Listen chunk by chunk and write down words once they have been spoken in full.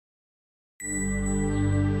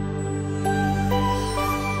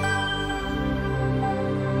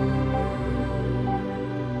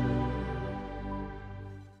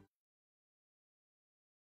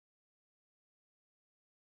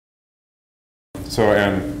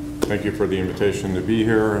And thank you for the invitation to be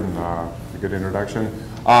here and a good introduction.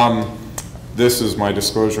 This is my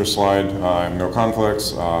disclosure slide. I have no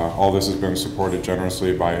conflicts. All this has been supported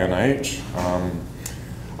generously by NIH.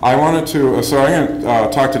 I wanted to, so I'm going to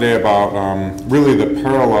talk today about really the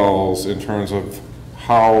parallels in terms of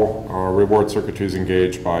how reward circuitry is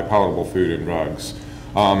engaged by palatable food and drugs.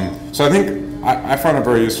 So I think I find it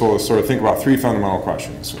very useful to sort of think about three fundamental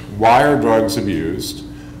questions. Why are drugs abused?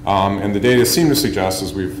 And the data seem to suggest,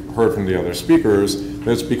 as we've heard from the other speakers,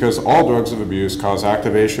 that it's because all drugs of abuse cause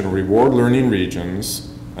activation of reward learning regions.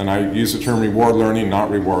 And I use the term reward learning, not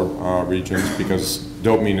reward regions, because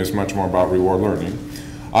dopamine is much more about reward learning.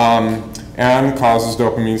 And causes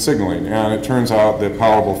dopamine signaling. And it turns out that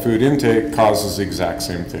palatable food intake causes the exact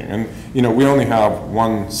same thing. And we only have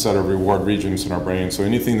one set of reward regions in our brain, so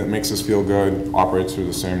anything that makes us feel good operates through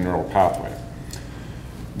the same neural pathway.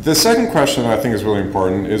 The second question that I think is really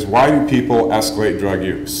important is, why do people escalate drug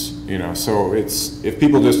use? So if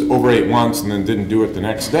people just overate once and then didn't do it the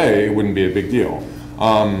next day, it wouldn't be a big deal.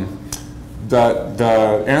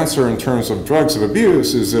 The answer in terms of drugs of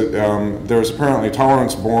abuse is that there's apparently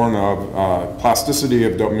tolerance born of plasticity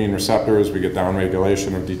of dopamine receptors. We get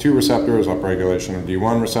downregulation of D2 receptors, upregulation of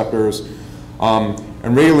D1 receptors.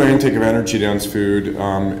 And regular intake of energy-dense food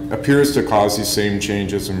appears to cause these same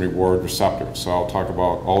changes in reward receptors. So I'll talk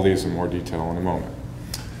about all these in more detail in a moment.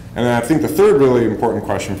 And then I think the third really important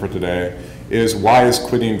question for today is, why is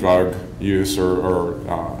quitting drug use or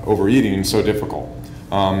overeating so difficult?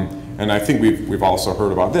 And I think we've also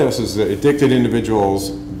heard about this, is that addicted individuals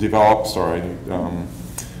develop,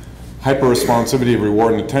 hyperresponsivity of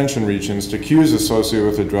reward and attention regions to cues associated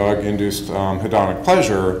with the drug-induced hedonic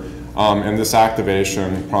pleasure, and this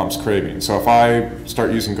activation prompts craving. So if I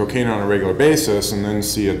start using cocaine on a regular basis and then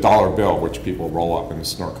see a dollar bill, which people roll up and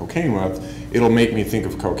snort cocaine with, it'll make me think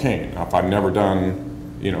of cocaine. If I've never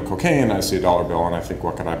done cocaine, I see a dollar bill and I think,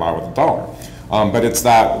 what can I buy with a dollar? But it's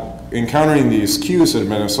that encountering these cues that have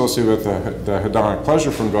been associated with the hedonic pleasure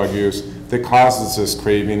from drug use that causes this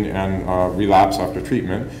craving and relapse after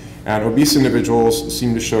treatment. And obese individuals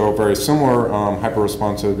seem to show very similar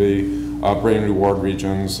hyperresponsivity of brain reward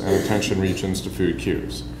regions and attention regions to food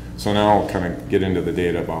cues. So now I'll kind of get into the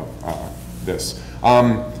data about this.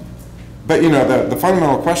 But the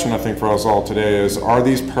fundamental question I think for us all today is, are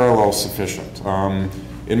these parallels sufficient?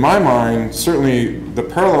 In my mind, certainly the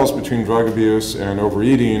parallels between drug abuse and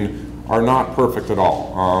overeating are not perfect at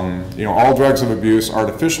all. All drugs of abuse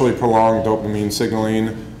artificially prolong dopamine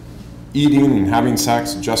signaling. Eating and having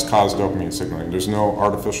sex just cause dopamine signaling. There's no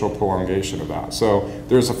artificial prolongation of that. So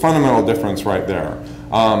there's a fundamental difference right there.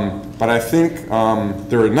 But I think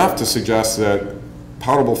they're enough to suggest that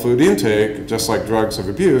palatable food intake, just like drugs of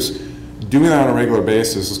abuse, doing that on a regular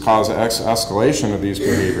basis has caused escalation of these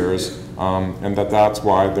behaviors, and that's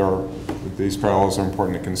why these parallels are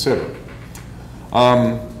important to consider.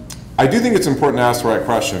 I do think it's important to ask the right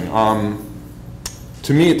question.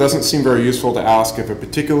 To me, it doesn't seem very useful to ask if a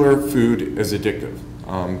particular food is addictive.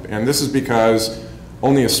 And this is because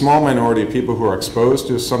only a small minority of people who are exposed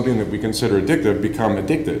to something that we consider addictive become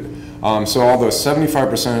addicted. So although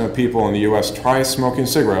 75% of people in the US try smoking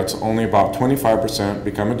cigarettes, only about 25%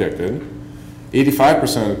 become addicted.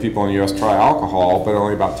 85% of the people in the US try alcohol, but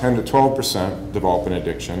only about 10 to 12% develop an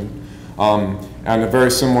addiction. And a very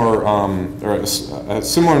similar, a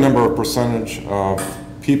similar number of percentage of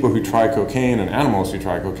people who try cocaine and animals who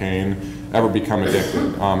try cocaine ever become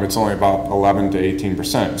addicted. It's only about 11 to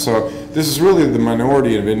 18%. So this is really the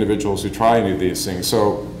minority of individuals who try any of these things.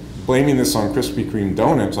 So blaming this on Krispy Kreme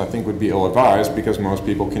donuts, I think, would be ill-advised, because most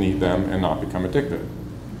people can eat them and not become addicted.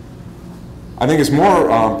 I think it's more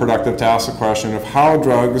productive to ask the question of how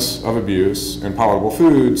drugs of abuse and palatable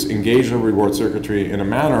foods engage the reward circuitry in a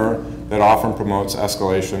manner that often promotes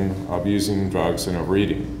escalation of using drugs and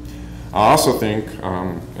overeating. I also think,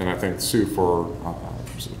 and I thank Sue for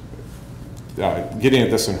getting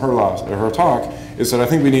at this in her talk, is that I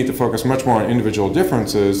think we need to focus much more on individual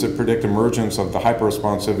differences that predict emergence of the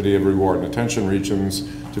hyperresponsivity of reward and attention regions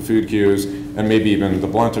to food cues, and maybe even the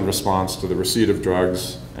blunted response to the receipt of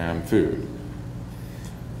drugs and food.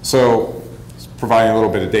 So, providing a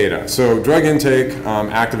little bit of data. So drug intake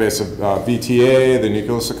activates VTA, the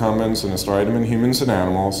nucleus accumbens, and the striatum in humans and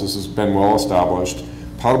animals. This has been well established.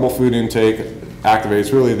 Palatable food intake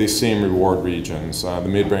activates really these same reward regions, the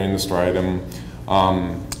midbrain, the striatum.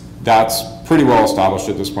 That's pretty well established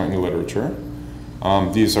at this point in the literature.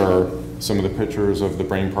 These are some of the pictures of the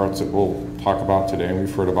brain parts that we'll talk about today, and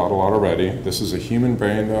we've heard about a lot already. This is a human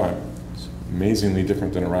brain, though. It's amazingly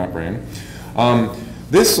different than a rat brain.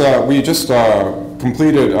 We just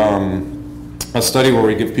completed a study where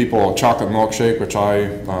we give people a chocolate milkshake, which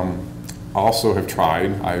I also have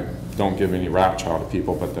tried. I don't give any rat chow to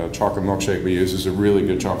people, but the chocolate milkshake we use is a really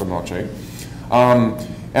good chocolate milkshake.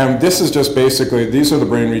 And this is just basically, these are the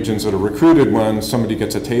brain regions that are recruited when somebody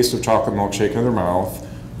gets a taste of chocolate milkshake in their mouth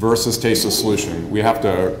versus taste of solution. We have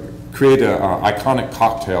to create an iconic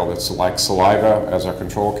cocktail that's like saliva as our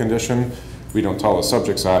control condition. We don't tell the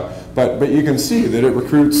subjects that, but you can see that it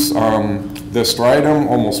recruits the striatum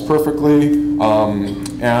almost perfectly,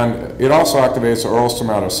 and it also activates the oral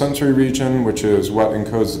stomatosensory region, which is what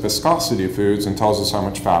encodes the viscosity of foods and tells us how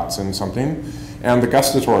much fat's in something, and the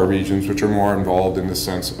gustatory regions, which are more involved in the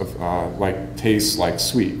sense of like taste like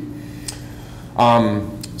sweet.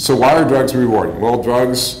 So why are drugs rewarding? Well,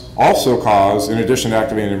 drugs also cause, in addition to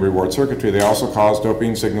activating the reward circuitry, they also cause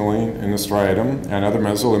dopamine signaling in the striatum and other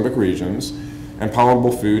mesolimbic regions, and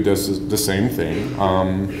palatable food does the same thing.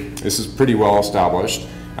 This is pretty well established.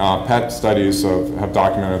 PET studies have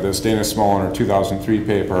documented this. Dana Small in her 2003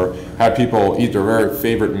 paper had people eat their very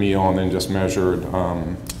favorite meal and then just measured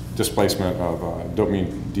displacement of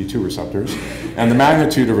dopamine D2 receptors. And the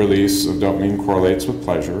magnitude of release of dopamine correlates with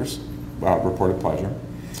pleasures, reported pleasure.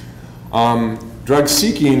 Drug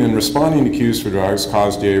seeking and responding to cues for drugs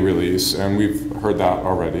cause DA release, and we've heard that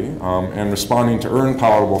already. And responding to earned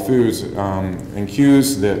palatable foods and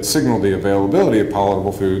cues that signal the availability of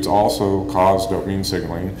palatable foods also cause dopamine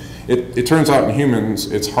signaling. It turns out in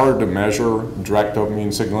humans it's hard to measure direct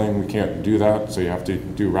dopamine signaling. We can't do that, so you have to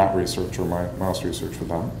do rat research or mouse research for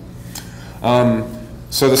that.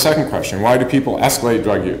 So the second question, why do people escalate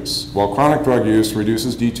drug use? Well, chronic drug use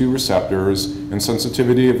reduces D2 receptors and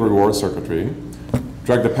sensitivity of reward circuitry.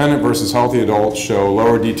 Drug-dependent versus healthy adults show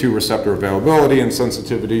lower D2 receptor availability and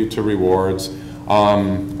sensitivity to rewards,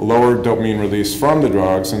 lower dopamine release from the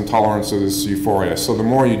drugs, and tolerance to this euphoria. So the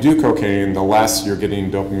more you do cocaine, the less you're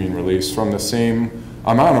getting dopamine release from the same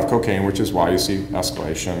amount of cocaine, which is why you see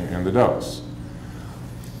escalation in the dose.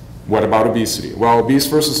 What about obesity? Well, obese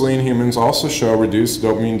versus lean humans also show reduced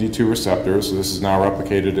dopamine D2 receptors. So this is now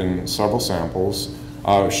replicated in several samples.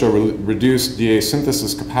 Show reduced DA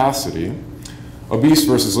synthesis capacity. Obese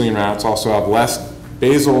versus lean rats also have less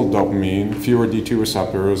basal dopamine, fewer D2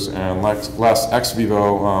 receptors, and less ex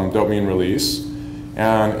vivo dopamine release.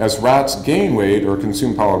 And as rats gain weight or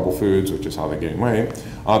consume palatable foods, which is how they gain weight,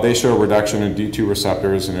 they show a reduction in D2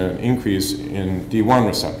 receptors and an increase in D1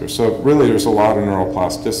 receptors. So really there's a lot of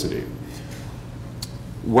neuroplasticity.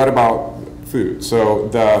 What about food? So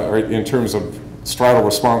in terms of striatal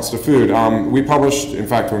response to food, we published, in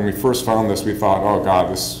fact, when we first found this, we thought, oh God,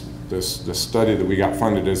 this study that we got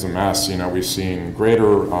funded is a mess. You know, we've seen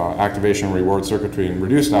greater activation reward circuitry and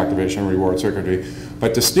reduced activation reward circuitry,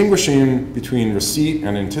 but distinguishing between receipt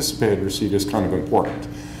and anticipated receipt is kind of important.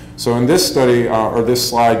 So in this study, or this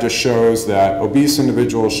slide just shows that obese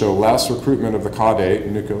individuals show less recruitment of the caudate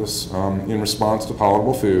nucleus in response to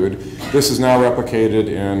palatable food. This is now replicated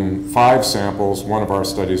in 5 samples. One of our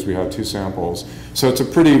studies, we had 2 samples. So it's a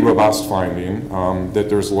pretty robust finding that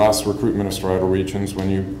there's less recruitment of striatal regions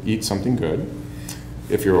when you eat something good,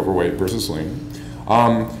 if you're overweight versus lean.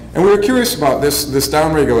 And we were curious about this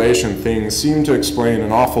downregulation thing seemed to explain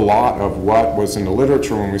an awful lot of what was in the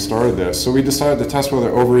literature when we started this. So we decided to test whether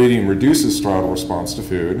overeating reduces striatal response to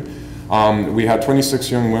food. We had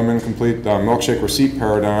 26 young women complete the milkshake receipt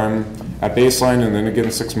paradigm at baseline and then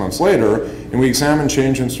again 6 months later, and we examined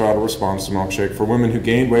change in striatal response to milkshake for women who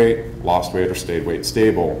gained weight, lost weight, or stayed weight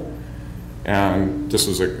stable. And this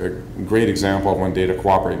was a great example of when data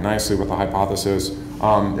cooperate nicely with the hypothesis.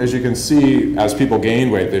 As you can see, as people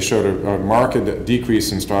gained weight, they showed a marked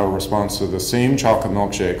decrease in striatal response to the same chocolate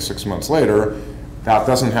milkshake 6 months later. That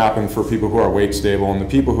doesn't happen for people who are weight stable, and the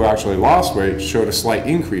people who actually lost weight showed a slight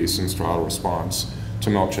increase in striatal response to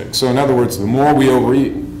milkshake. So in other words, the more we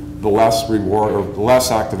overeat, the less reward or the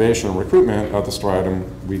less activation or recruitment of the striatum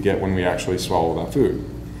we get when we actually swallow that food.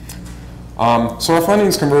 So our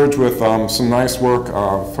findings converge with some nice work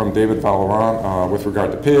from David Valorant with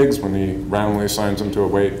regard to pigs. When he randomly assigns them to a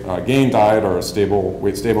weight gain diet or a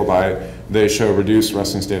weight stable diet, they show reduced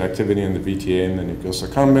resting state activity in the VTA and the nucleus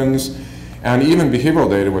accumbens. And even behavioral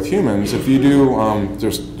data with humans, if you do,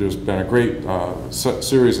 there's been a great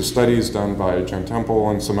series of studies done by Jen Temple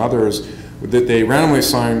and some others that they randomly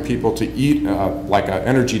assign people to eat like an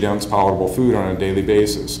energy-dense palatable food on a daily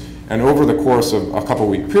basis. And over the course of a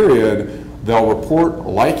couple-week period, they'll report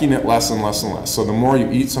liking it less and less and less. So the more you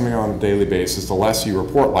eat something on a daily basis, the less you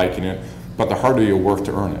report liking it, but the harder you'll work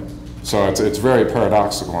to earn it. So it's very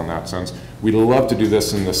paradoxical in that sense. We'd love to do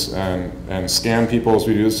this and scan people as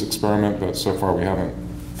we do this experiment, but so far we haven't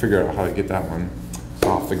figured out how to get that one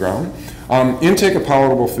off the ground. Intake of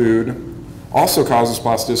palatable food also causes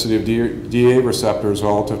plasticity of DA receptors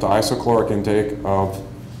relative to isocaloric intake of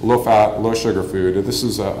low-fat, low-sugar food. This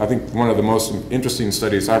is, I think, one of the most interesting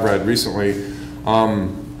studies I've read recently.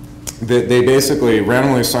 They basically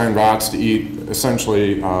randomly assigned rats to eat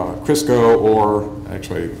essentially Crisco or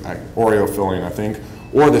actually Oreo filling, I think,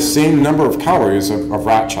 or the same number of calories of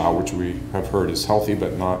rat chow, which we have heard is healthy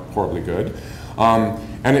but not horribly good.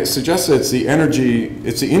 And it suggests that it's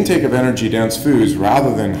the intake of energy-dense foods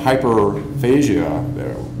rather than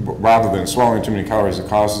hyperphagia, rather than swallowing too many calories that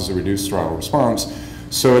causes a reduced striatal response.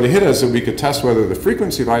 So it hit us that we could test whether the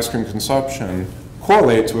frequency of ice cream consumption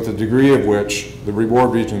correlates with the degree of which the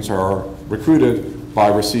reward regions are recruited by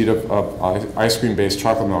receipt of ice cream-based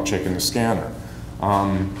chocolate milkshake in the scanner.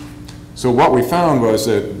 So what we found was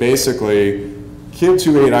that basically kids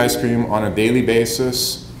who ate ice cream on a daily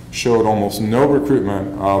basis showed almost no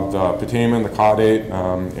recruitment of the putamen, the caudate,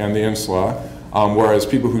 and the insula, whereas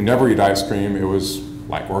people who never eat ice cream, it was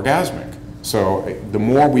like orgasmic. So the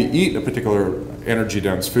more we eat a particular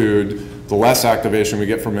energy-dense food, the less activation we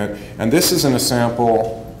get from it. And this is in a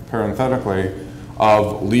sample, parenthetically,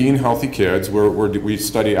 of lean, healthy kids where we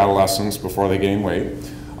study adolescents before they gain weight.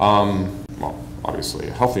 Well, obviously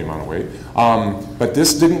a healthy amount of weight. But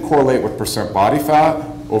this didn't correlate with percent body fat,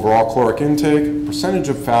 overall caloric intake, percentage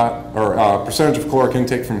of fat, or percentage of caloric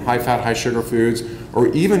intake from high-fat, high-sugar foods, or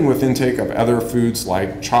even with intake of other foods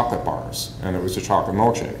like chocolate bars, and it was a chocolate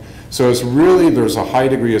milkshake. So it's really, there's a high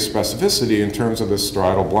degree of specificity in terms of the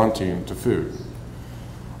striatal blunting to food.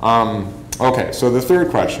 Okay, so the third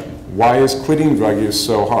question, why is quitting drug use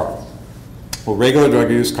so hard? Well, regular drug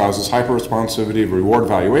use causes hyperresponsivity of reward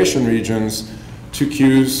valuation regions to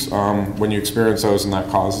cues when you experience those, and that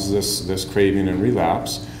causes this craving and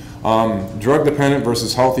relapse. Drug-dependent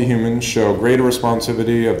versus healthy humans show greater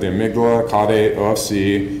responsivity of the amygdala, caudate,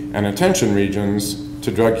 OFC, and attention regions to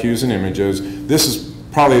drug cues and images. This is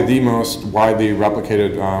probably the most widely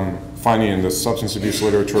replicated finding in the substance abuse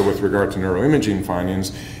literature with regard to neuroimaging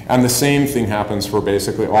findings, and the same thing happens for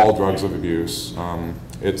basically all drugs of abuse.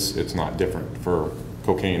 It's not different for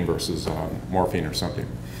cocaine versus morphine or something.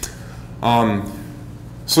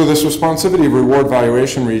 So this responsivity of reward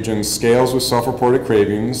valuation regions scales with self-reported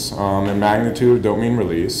cravings and magnitude of dopamine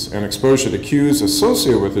release, and exposure to cues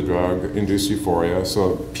associated with the drug induce euphoria.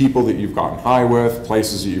 So people that you've gotten high with,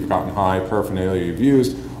 places that you've gotten high, paraphernalia you've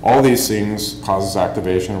used, all these things causes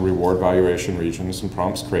activation of reward valuation regions and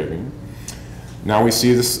prompts craving. Now we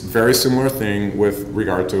see this very similar thing with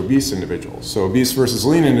regard to obese individuals. So obese versus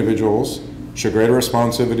lean individuals show greater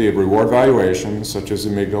responsivity of reward valuations, such as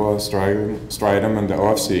amygdala, striatum, and the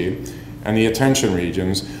OFC, and the attention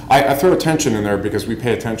regions. I throw attention in there because we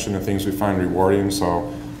pay attention to things we find rewarding,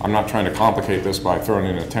 so I'm not trying to complicate this by throwing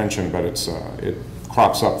in attention, but it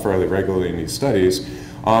crops up fairly regularly in these studies.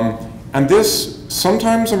 And this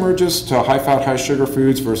sometimes emerges to high-fat, high-sugar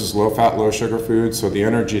foods versus low-fat, low-sugar foods, so the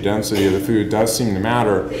energy density of the food does seem to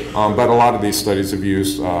matter, but a lot of these studies have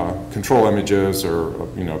used control images or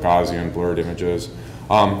Gaussian blurred images.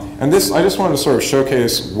 And this, I just wanted to sort of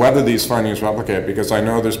showcase whether these findings replicate, because I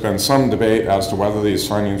know there's been some debate as to whether these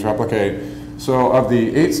findings replicate. So of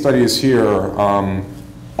the 8 studies here,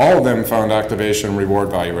 all of them found activation reward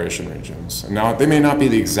valuation regions. Now, they may not be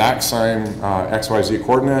the exact same XYZ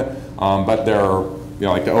coordinate, but they're,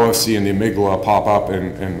 like the OFC and the amygdala pop up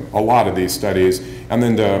in a lot of these studies. And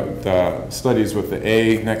then the studies with the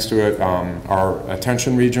A next to it are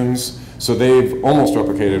attention regions. So they've almost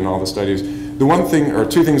replicated in all the studies. The one thing, or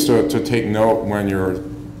 2 things to take note when you're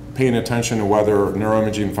paying attention to whether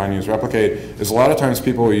neuroimaging findings replicate is a lot of times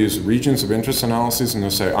people will use regions of interest analyses and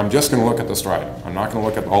they'll say, I'm just going to look at the striatum. I'm not going to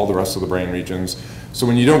look at all the rest of the brain regions. So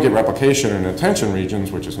when you don't get replication in attention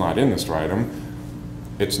regions, which is not in the striatum,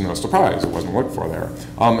 it's no surprise. It wasn't looked for there.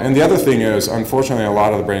 And the other thing is, unfortunately, a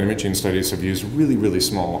lot of the brain imaging studies have used really, really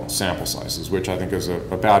small sample sizes, which I think is a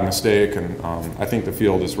bad mistake. And I think the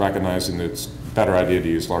field is recognizing that it's a better idea to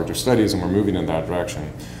use larger studies, and we're moving in that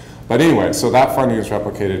direction. But anyway, so that finding is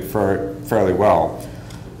replicated fairly well.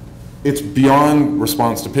 It's beyond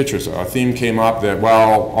response to pictures, though. A theme came up that,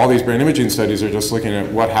 well, all these brain imaging studies are just looking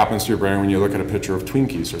at what happens to your brain when you look at a picture of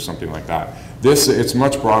Twinkies or something like that. It's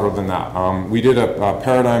much broader than that. We did a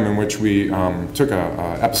paradigm in which we took an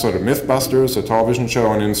episode of Mythbusters, a television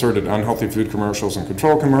show, and inserted unhealthy food commercials and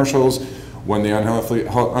control commercials. When the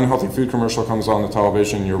unhealthy food commercial comes on the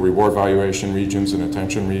television, your reward valuation regions and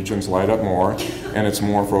attention regions light up more, and it's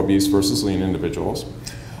more for obese versus lean individuals.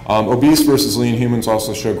 Obese versus lean humans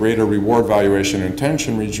also show greater reward valuation and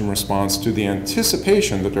attention region response to the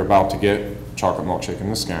anticipation that they're about to get chocolate milkshake in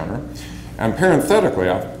the scanner. And parenthetically,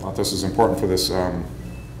 I thought this is important for this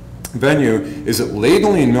venue is that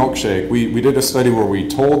labeling milkshake, we did a study where we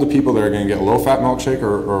told the people they were going to get a low-fat milkshake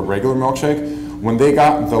or a regular milkshake. When they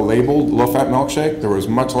got the labeled low-fat milkshake, there was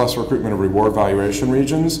much less recruitment of reward valuation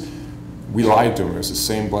regions. We lied to them. It was the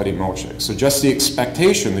same bloody milkshake. So just the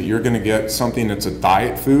expectation that you're going to get something that's a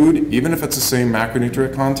diet food, even if it's the same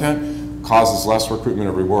macronutrient content, causes less recruitment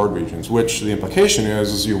of reward regions, which the implication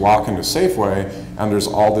is you walk into Safeway and there's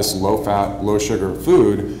all this low-fat, low-sugar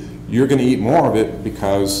food, you're going to eat more of it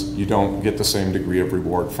because you don't get the same degree of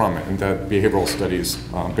reward from it. And that behavioral studies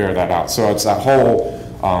bear that out. So it's that whole,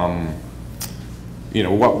 you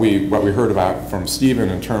know, what we heard about from Stephen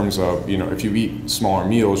in terms of, you know, if you eat smaller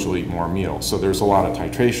meals, you'll eat more meals. So there's a lot of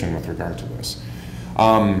titration with regard to this.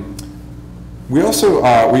 We also,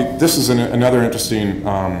 this is another interesting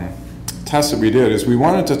test that we did, is we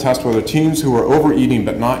wanted to test whether teens who were overeating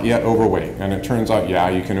but not yet overweight, and it turns out, yeah,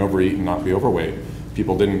 you can overeat and not be overweight.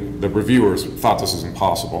 People didn't, the reviewers thought this is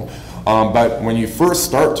impossible. But when you first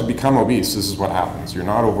start to become obese, this is what happens. You're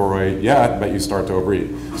not overweight yet, but you start to overeat.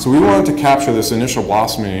 So we wanted to capture this initial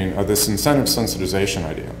blossoming of this incentive sensitization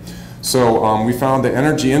idea. So we found that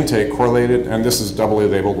energy intake correlated, and this is doubly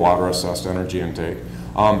labeled water assessed energy intake.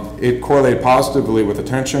 It correlated positively with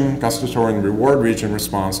attention, gustatory, and reward region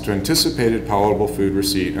response to anticipated palatable food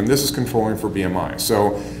receipt, and this is controlling for BMI.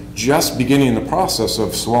 So just beginning the process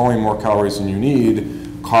of swallowing more calories than you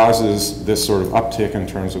need causes this sort of uptick in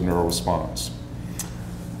terms of neural response.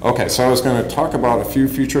 Okay, so I was going to talk about a few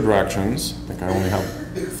future directions. I think I only have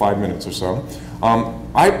 5 minutes or so.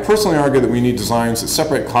 I personally argue that we need designs that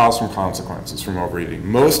separate cause from consequences from overeating.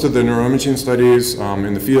 Most of the neuroimaging studies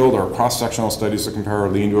in the field are cross-sectional studies that compare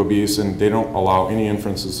lean to obese, and they don't allow any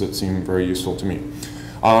inferences that seem very useful to me.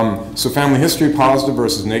 So family history positive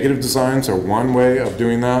versus negative designs are one way of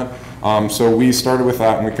doing that. So we started with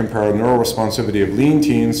that, and we compared neural responsivity of lean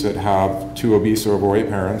teens that have 2 obese or overweight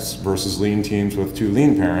parents versus lean teens with 2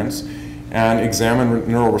 lean parents, and examined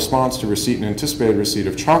neural response to receipt and anticipated receipt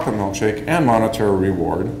of chocolate milkshake and monetary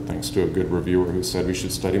reward, thanks to a good reviewer who said we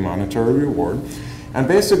should study monetary reward. And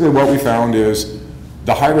basically what we found is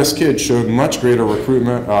the high-risk kids showed much greater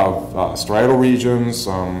recruitment of striatal regions,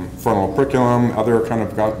 frontal operculum, other kind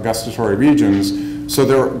of gustatory regions. So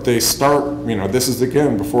they start, you know, this is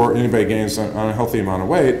again before anybody gains an unhealthy amount of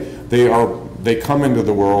weight, they come into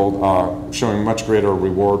the world showing much greater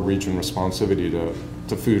reward region responsivity to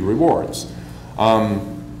food rewards.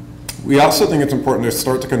 We also think it's important to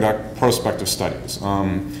start to conduct prospective studies.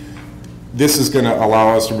 This is going to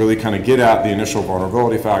allow us to really kind of get at the initial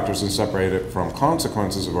vulnerability factors and separate it from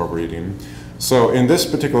consequences of overeating. So in this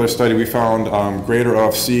particular study, we found greater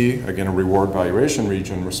OFC, again a reward valuation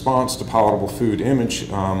region, response to palatable food image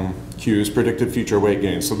cues predicted future weight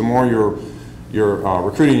gain. So the more you're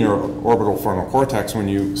recruiting your orbital frontal cortex, when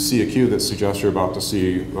you see a cue that suggests you're about to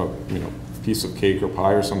see a piece of cake or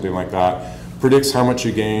pie or something like that, predicts how much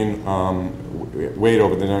you gain weight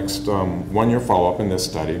over the next 1-year follow-up in this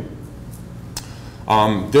study.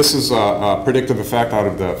 This is a predictive effect out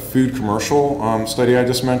of the food commercial study I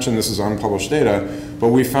just mentioned. This is unpublished data, but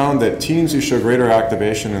we found that teens who show greater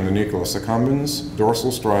activation in the nucleus accumbens, dorsal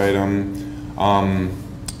striatum,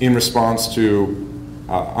 in response to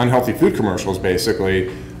unhealthy food commercials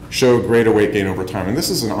basically, show greater weight gain over time. And this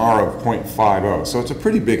is an R of 0.50, so it's a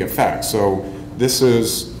pretty big effect. So this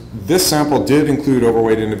sample did include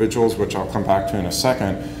overweight individuals, which I'll come back to in a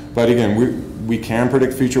second. But again, we can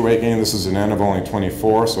predict future weight gain. This is an N of only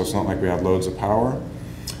 24, so it's not like we had loads of power.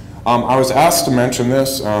 I was asked to mention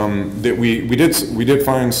this, that we did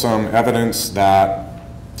find some evidence that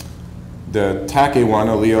the TACA1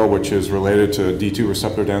 allele, which is related to D2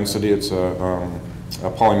 receptor density, it's a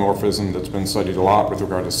polymorphism that's been studied a lot with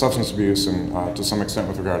regard to substance abuse and to some extent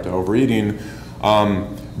with regard to overeating,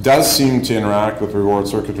 does seem to interact with reward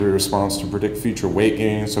circuitry response to predict future weight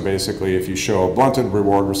gain. So basically, if you show a blunted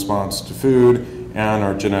reward response to food and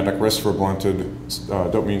are genetic risk for blunted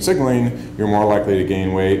dopamine signaling, you're more likely to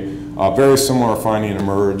gain weight. Very similar finding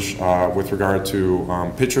emerged with regard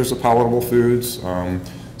to pictures of palatable foods.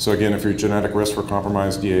 So again, if you're genetic risk for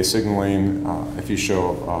compromised DA signaling, if you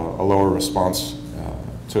show a lower response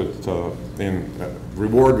in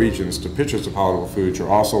reward regions to pictures of palatable foods, you're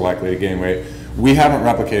also likely to gain weight. We haven't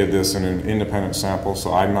replicated this in an independent sample,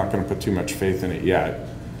 so I'm not going to put too much faith in it yet.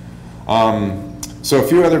 So a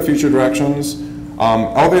few other future directions.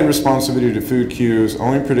 Elevated responsivity to food cues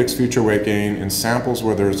only predicts future weight gain in samples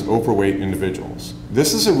where there's overweight individuals.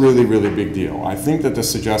 This is a really, really big deal. I think that this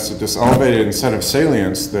suggests that this elevated incentive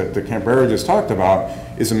salience that the Campbell just talked about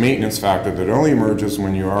is a maintenance factor that only emerges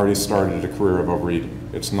when you already started a career of overeating.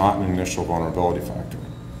 It's not an initial vulnerability factor.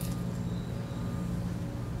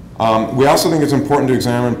 We also think it's important to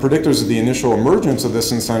examine predictors of the initial emergence of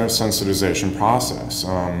this incentive sensitization process.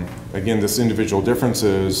 Again, this individual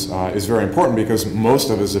differences is very important because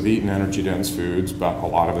most of us have eaten energy-dense foods, but a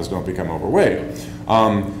lot of us don't become overweight.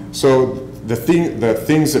 So the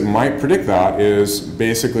things that might predict that is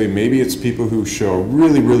basically maybe it's people who show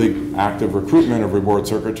really active recruitment of reward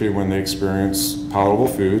circuitry when they experience palatable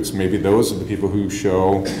foods. Maybe those are the people who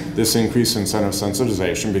show this increased incentive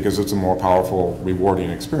sensitization because it's a more powerful, rewarding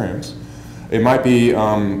experience. It might be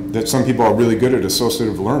that some people are really good at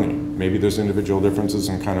associative learning. Maybe there's individual differences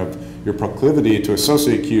in kind of your proclivity to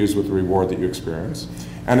associate cues with the reward that you experience.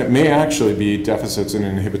 And it may actually be deficits in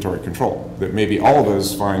inhibitory control, that maybe all of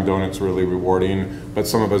us find donuts really rewarding, but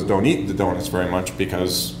some of us don't eat the donuts very much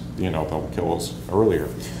because, you know, they'll kill us earlier.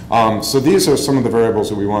 So these are some of the variables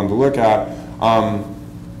that we wanted to look at.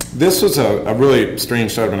 This was a really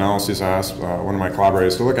strange set of analyses I asked one of my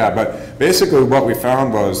collaborators to look at, but basically what we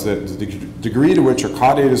found was that the degree to which a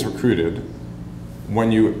caudate is recruited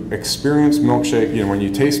when you experience milkshake, you know, when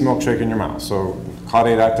you taste milkshake in your mouth, so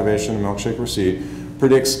caudate activation and milkshake receipt,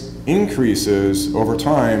 predicts increases over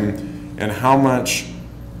time in how much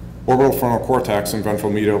orbital frontal cortex and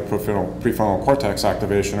ventral medial prefrontal cortex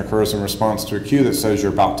activation occurs in response to a cue that says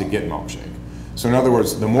you're about to get milkshake. So in other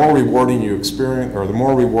words, the more rewarding you experience, or the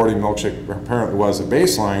more rewarding milkshake apparently was at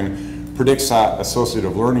baseline, predicts that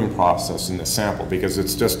associative learning process in the sample because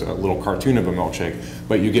it's just a little cartoon of a milkshake,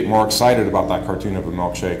 but you get more excited about that cartoon of a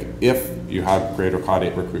milkshake if you have greater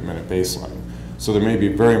caudate recruitment at baseline. So there may be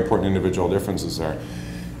very important individual differences there.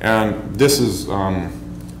 And this is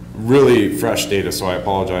really fresh data, so I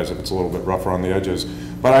apologize if it's a little bit rougher on the edges.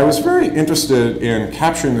 But I was very interested in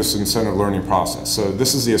capturing this incentive learning process. So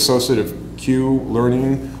this is the associative cue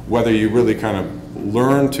learning, whether you really kind of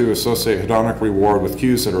learn to associate hedonic reward with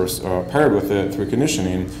cues that are paired with it through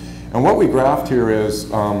conditioning. And what we graphed here is,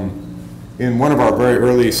 in one of our very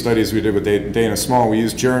early studies we did with Dana Small, we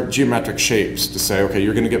used geometric shapes to say, okay,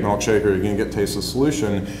 you're going to get milkshake or you're going to get tasteless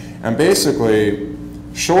solution. And basically,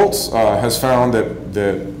 Schultz has found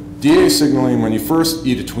that DA signaling, when you first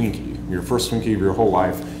eat a Twinkie, your first Twinkie of your whole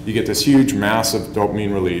life, you get this huge, massive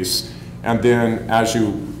dopamine release. And then as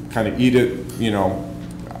you kind of eat it, you know,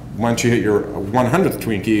 once you hit your 100th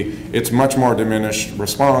Twinkie, it's much more diminished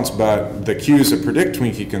response, but the cues that predict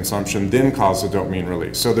Twinkie consumption then cause the dopamine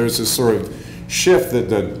release. So there's this sort of shift that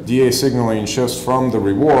the DA signaling shifts from the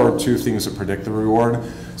reward to things that predict the reward.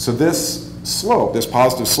 So this slope, this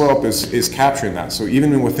positive slope is capturing that. So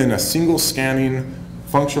even within a single scanning,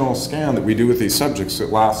 functional scan that we do with these subjects that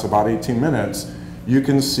lasts about 18 minutes, you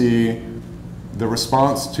can see the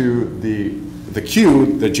response to the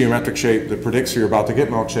cue, the geometric shape that predicts you're about to get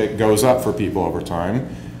milkshake, goes up for people over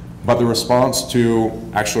time, but the response to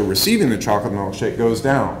actually receiving the chocolate milkshake goes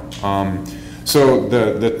down. So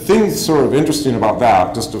the thing sort of interesting about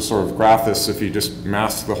that, just to sort of graph this, if you just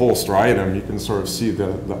mask the whole striatum, you can sort of see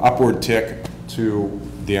the upward tick to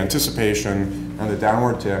the anticipation and the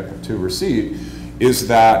downward tick to receipt, is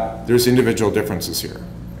that there's individual differences here.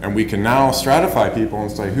 And we can now stratify people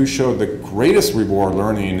and say who showed the greatest reward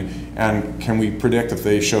learning, and can we predict if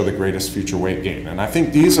they show the greatest future weight gain? And I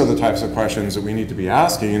think these are the types of questions that we need to be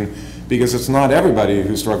asking, because it's not everybody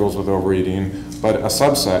who struggles with overeating, but a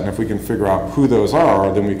subset. And if we can figure out who those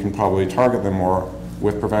are, then we can probably target them more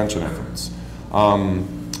with prevention efforts.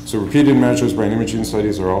 So repeated measures, brain imaging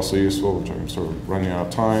studies are also useful, which I'm sort of running out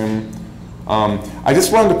of time. I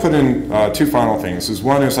just wanted to put in two final things.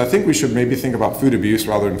 One is I think we should maybe think about food abuse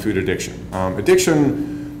rather than food addiction.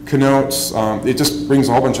 Addiction connotes, it just brings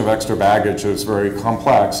a whole bunch of extra baggage that's very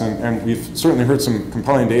complex, and we've certainly heard some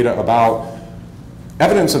compelling data about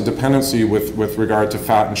evidence of dependency with regard to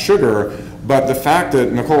fat and sugar, but the fact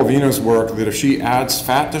that Nicole Avina's work, that if she adds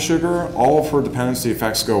fat to sugar, all of her dependency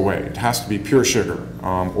effects go away. It has to be pure sugar,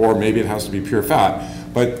 or maybe it has to be pure fat.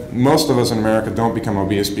 But most of us in America don't become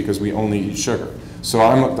obese because we only eat sugar. So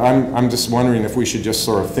I'm just wondering if we should just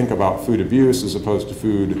sort of think about food abuse as opposed to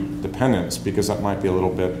food dependence, because that might be a little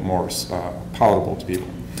bit more palatable to people.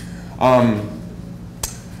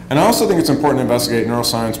 And I also think it's important to investigate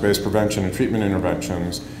neuroscience-based prevention and treatment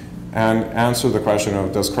interventions and answer the question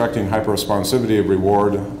of, does correcting hyperresponsivity of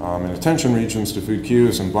reward and attention regions to food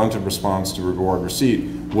cues and blunted response to reward receipt,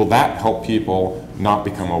 will that help people not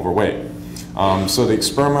become overweight? So the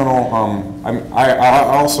experimental,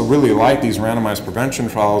 I also really like these randomized prevention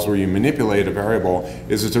trials where you manipulate a variable.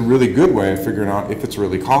 It's a really good way of figuring out if it's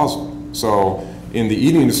really causal. So in the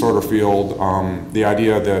eating disorder field, the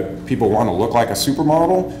idea that people want to look like a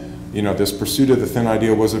supermodel, you know, this pursuit of the thin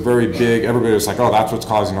ideal was a very big, everybody was like, oh, that's what's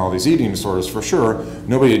causing all these eating disorders for sure.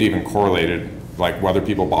 Nobody had even correlated like whether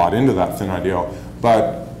people bought into that thin ideal.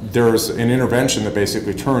 But there's an intervention that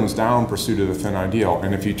basically turns down pursuit of the thin ideal.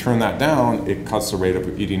 And if you turn that down, it cuts the rate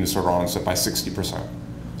of eating disorder onset by 60%.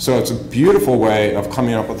 So it's a beautiful way of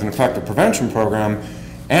coming up with an effective prevention program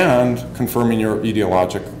and confirming your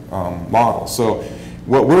etiologic model. So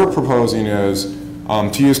what we're proposing is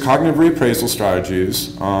to use cognitive reappraisal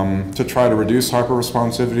strategies to try to reduce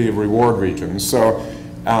hyperresponsivity of reward regions. So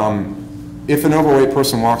if an overweight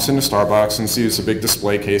person walks into Starbucks and sees a big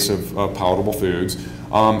display case of palatable foods,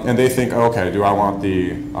 and they think, okay, do I want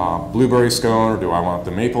the blueberry scone or do I want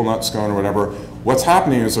the maple nut scone or whatever, what's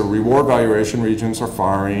happening is the reward valuation regions are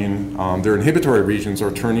firing, their inhibitory regions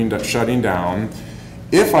are shutting down.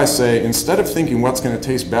 If I say, instead of thinking what's going to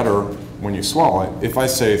taste better when you swallow it, if I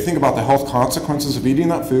say, think about the health consequences of eating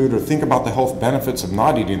that food or think about the health benefits of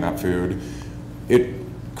not eating that food, it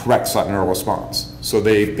corrects that neural response. So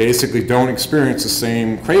they basically don't experience the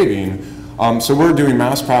same craving. So we're doing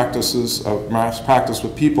mass practice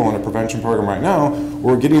with people in a prevention program right now.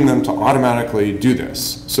 We're getting them to automatically do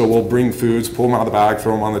this. So we'll bring foods, pull them out of the bag,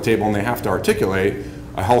 throw them on the table, and they have to articulate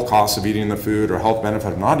a health cost of eating the food or health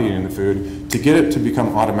benefit of not eating the food to get it to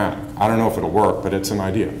become automatic. I don't know if it'll work, but it's an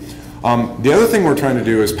idea. The other thing we're trying to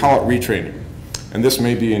do is palate retraining. And this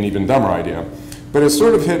may be an even dumber idea. But it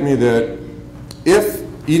sort of hit me that if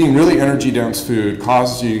eating really energy-dense food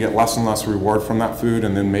causes you to get less and less reward from that food,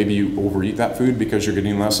 and then maybe you overeat that food because you're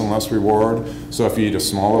getting less and less reward. So if you eat a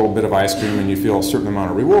small little bit of ice cream and you feel a certain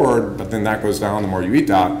amount of reward, but then that goes down the more you eat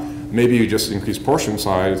that, maybe you just increase portion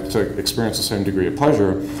size to experience the same degree of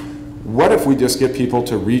pleasure. What if we just get people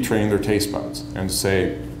to retrain their taste buds and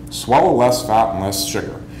say, swallow less fat and less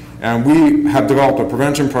sugar? And we have developed a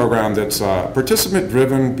prevention program that's a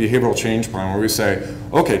participant-driven behavioral change plan where we say,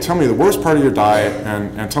 okay, tell me the worst part of your diet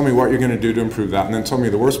and tell me what you're going to do to improve that, and then tell me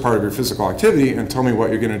the worst part of your physical activity and tell me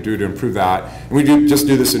what you're going to do to improve that. And we just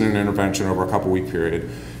do this in an intervention over a couple-week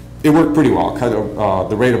period. It worked pretty well, cut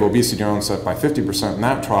the rate of obesity onset by 50% in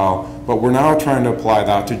that trial, but we're now trying to apply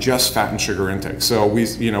that to just fat and sugar intake. So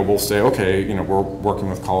we'll say, okay, we're working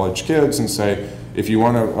with college kids and say, if you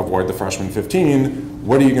want to avoid the freshman 15,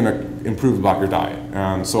 what are you going to improve about your diet?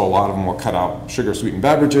 And so a lot of them will cut out sugar-sweetened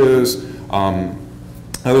beverages,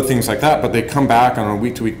 other things like that, but they come back on a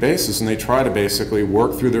week-to-week basis and they try to basically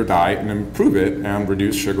work through their diet and improve it and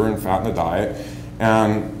reduce sugar and fat in the diet.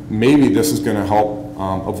 And maybe this is going to help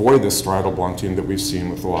avoid this striatal blunting that we've seen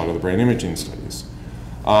with a lot of the brain imaging studies.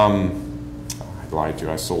 I lied to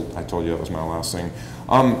you, I told you that was my last thing.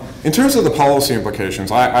 In terms of the policy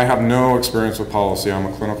implications, I have no experience with policy. I'm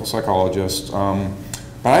a clinical psychologist.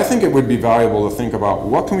 But I think it would be valuable to think about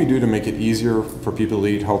what can we do to make it easier for people to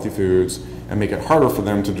eat healthy foods and make it harder for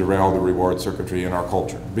them to derail the reward circuitry in our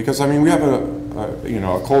culture. Because I mean, we have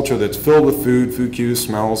a culture that's filled with food cues,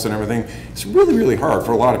 smells, and everything. It's really, really hard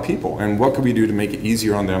for a lot of people. And what can we do to make it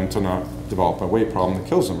easier on them to not develop a weight problem that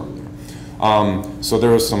kills them earlier? So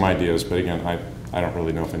there are some ideas, but again, I don't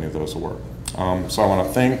really know if any of those will work. So I want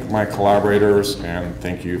to thank my collaborators and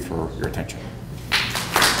thank you for your attention.